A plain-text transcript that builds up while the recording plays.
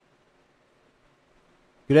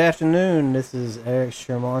Good afternoon. This is Eric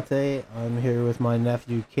Shermonte. I'm here with my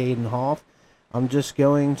nephew, Caden Hoff. I'm just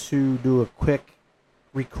going to do a quick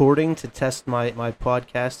recording to test my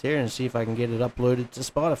podcast here and see if I can get it uploaded to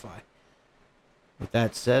Spotify. With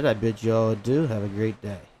that said, I bid you all adieu. Have a great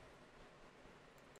day.